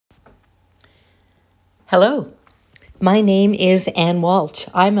Hello, my name is Ann Walsh.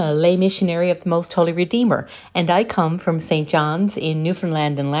 I'm a lay missionary of the Most Holy Redeemer, and I come from St. John's in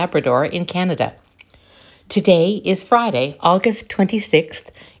Newfoundland and Labrador in Canada. Today is Friday, August 26th,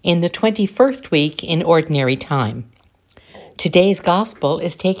 in the 21st week in Ordinary Time. Today's Gospel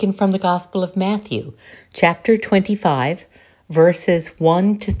is taken from the Gospel of Matthew, chapter 25, verses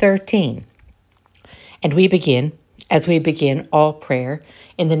 1 to 13. And we begin, as we begin all prayer,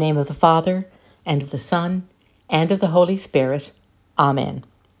 in the name of the Father, and of the Son, and of the Holy Spirit. Amen.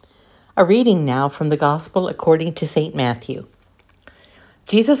 A reading now from the Gospel according to St. Matthew.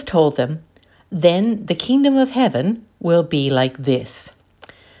 Jesus told them, "Then the kingdom of heaven will be like this.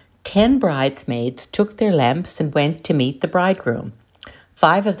 10 bridesmaids took their lamps and went to meet the bridegroom.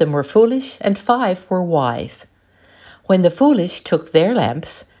 5 of them were foolish, and 5 were wise. When the foolish took their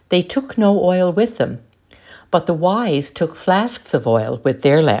lamps, they took no oil with them, but the wise took flasks of oil with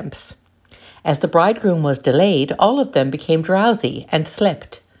their lamps. As the bridegroom was delayed, all of them became drowsy and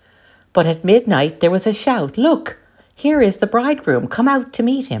slept. But at midnight there was a shout, 'Look, here is the bridegroom, come out to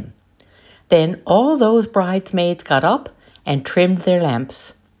meet him.' Then all those bridesmaids got up and trimmed their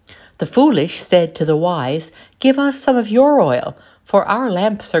lamps. The foolish said to the wise, 'Give us some of your oil, for our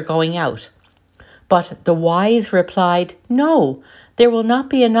lamps are going out.' But the wise replied, 'No, there will not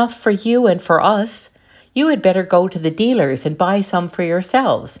be enough for you and for us. You had better go to the dealers and buy some for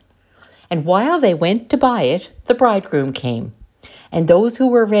yourselves.' And while they went to buy it, the bridegroom came. And those who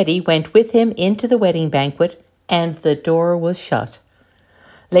were ready went with him into the wedding banquet, and the door was shut.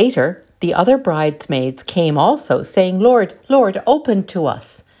 Later, the other bridesmaids came also, saying, 'Lord, Lord, open to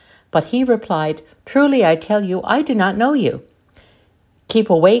us.' But he replied, 'Truly I tell you, I do not know you. Keep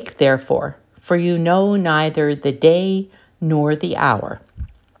awake, therefore, for you know neither the day nor the hour.'"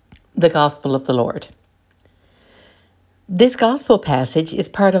 The Gospel of the Lord. This Gospel passage is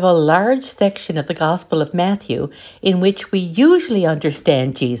part of a large section of the Gospel of Matthew in which we usually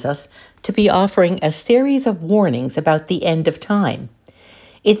understand Jesus to be offering a series of warnings about the end of time.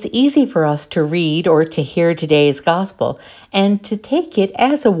 It's easy for us to read or to hear today's Gospel and to take it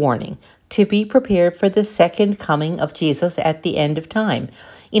as a warning to be prepared for the second coming of Jesus at the end of time.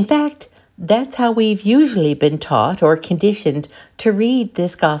 In fact, that's how we've usually been taught or conditioned to read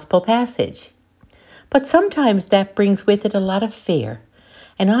this Gospel passage. But sometimes that brings with it a lot of fear.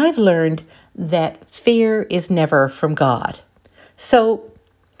 And I've learned that fear is never from God. So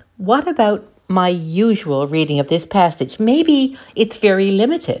what about my usual reading of this passage? Maybe it's very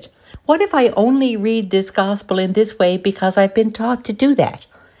limited. What if I only read this gospel in this way because I've been taught to do that?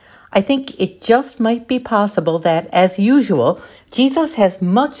 I think it just might be possible that, as usual, Jesus has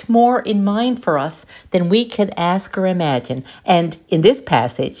much more in mind for us than we can ask or imagine. And in this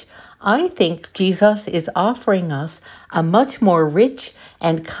passage, I think Jesus is offering us a much more rich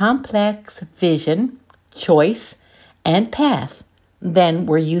and complex vision, choice, and path than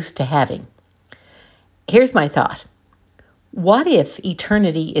we're used to having. Here's my thought. What if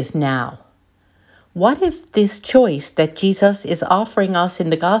eternity is now? What if this choice that Jesus is offering us in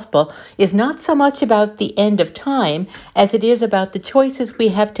the gospel is not so much about the end of time as it is about the choices we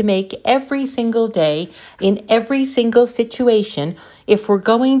have to make every single day in every single situation if we're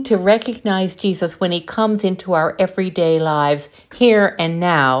going to recognize Jesus when he comes into our everyday lives here and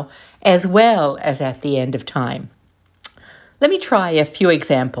now, as well as at the end of time? Let me try a few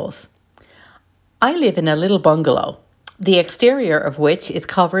examples. I live in a little bungalow, the exterior of which is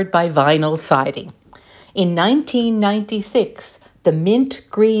covered by vinyl siding. In 1996, the mint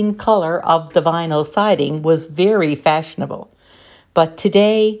green color of the vinyl siding was very fashionable, but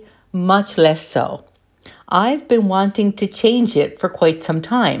today, much less so. I've been wanting to change it for quite some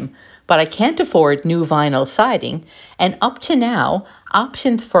time, but I can't afford new vinyl siding, and up to now,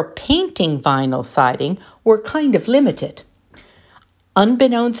 options for painting vinyl siding were kind of limited.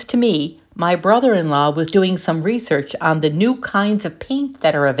 Unbeknownst to me, my brother-in-law was doing some research on the new kinds of paint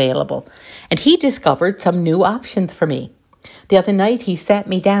that are available, and he discovered some new options for me. The other night, he sat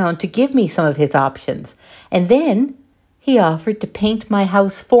me down to give me some of his options, and then he offered to paint my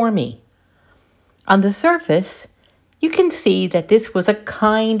house for me. On the surface, you can see that this was a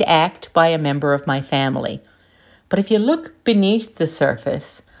kind act by a member of my family. But if you look beneath the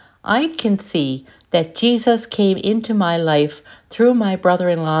surface, I can see that Jesus came into my life through my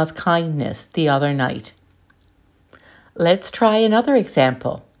brother-in-law's kindness the other night. Let's try another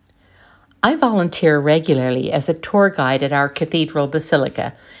example. I volunteer regularly as a tour guide at our cathedral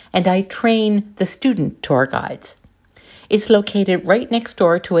basilica, and I train the student tour guides. It's located right next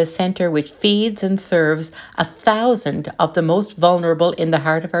door to a center which feeds and serves 1,000 of the most vulnerable in the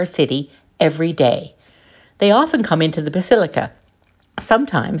heart of our city every day. They often come into the basilica,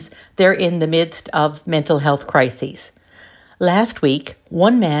 Sometimes they're in the midst of mental health crises. Last week,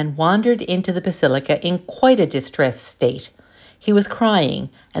 one man wandered into the basilica in quite a distressed state. He was crying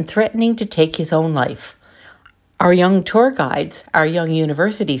and threatening to take his own life. Our young tour guides, our young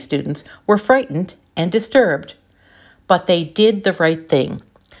university students, were frightened and disturbed. But they did the right thing.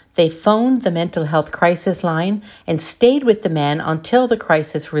 They phoned the mental health crisis line and stayed with the man until the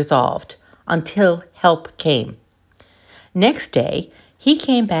crisis resolved, until help came. Next day, he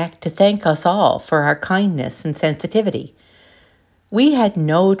came back to thank us all for our kindness and sensitivity. We had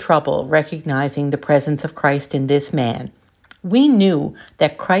no trouble recognizing the presence of Christ in this man. We knew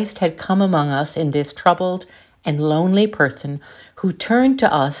that Christ had come among us in this troubled and lonely person who turned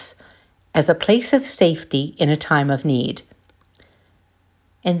to us as a place of safety in a time of need.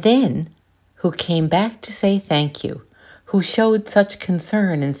 And then, who came back to say thank you, who showed such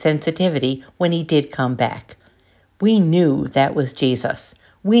concern and sensitivity when he did come back. We knew that was Jesus.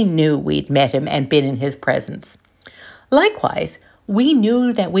 We knew we'd met him and been in his presence. Likewise, we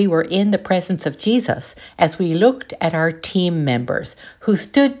knew that we were in the presence of Jesus as we looked at our team members who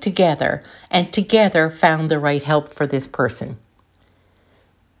stood together and together found the right help for this person.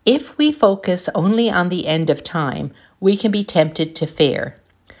 If we focus only on the end of time, we can be tempted to fear.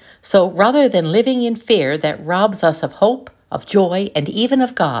 So rather than living in fear that robs us of hope, of joy, and even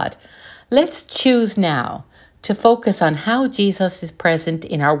of God, let's choose now to focus on how Jesus is present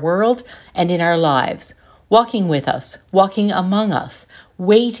in our world and in our lives, walking with us, walking among us,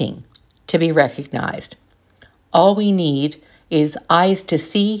 waiting to be recognized. All we need is eyes to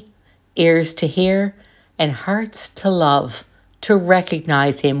see, ears to hear, and hearts to love, to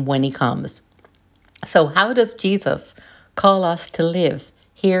recognize him when he comes. So how does Jesus call us to live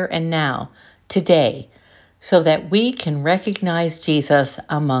here and now, today, so that we can recognize Jesus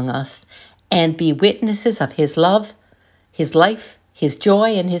among us and be witnesses of his love, his life, his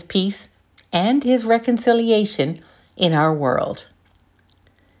joy, and his peace, and his reconciliation in our world?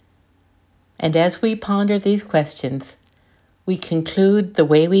 And as we ponder these questions, we conclude the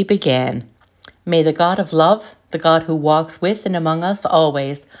way we began. May the God of love, the God who walks with and among us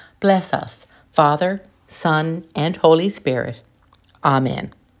always, bless us, Father, Son, and Holy Spirit.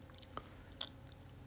 Amen.